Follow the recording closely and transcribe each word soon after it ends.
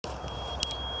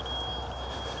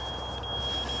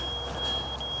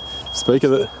Speak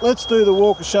of it. Let's do the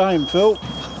walk of shame, Phil.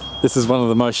 This is one of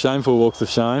the most shameful walks of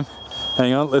shame.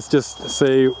 Hang on, let's just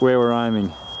see where we're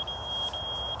aiming.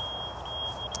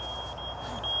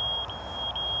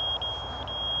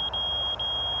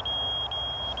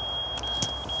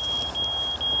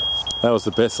 That was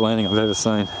the best landing I've ever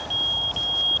seen.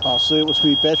 Oh, see, it was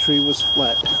my battery was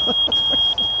flat.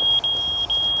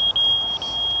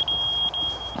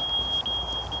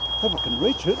 Hope I can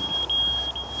reach it.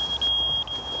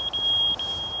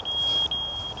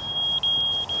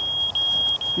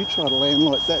 You try to land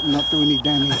like that and not do any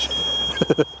damage.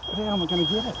 How am I going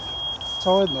to get it? It's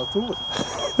higher than I thought.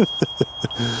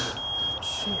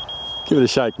 Shit. Give it a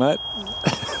shake, mate.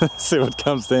 See what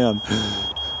comes down.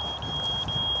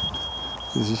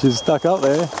 She's stuck up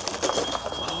there.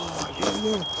 Oh,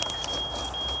 yeah.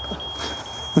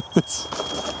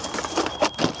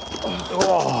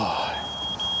 Oh.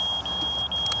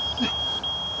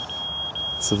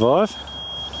 Survive?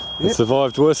 Yep. It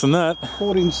survived worse than that.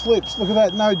 Caught in slips. Look at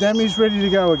that, no damage, ready to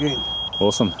go again.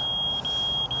 Awesome.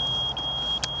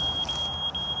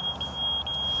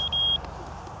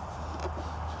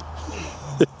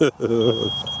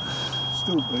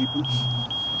 Still beeping.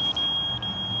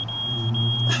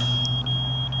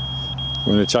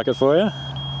 Want me to chuck it for you?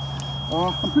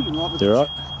 Oh, I'm pretty right with You're right.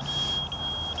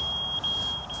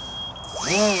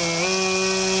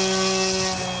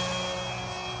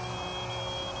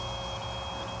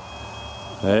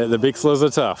 Yeah, the Bixlers are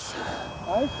tough.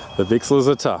 Hey? The Bixlers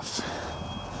are tough.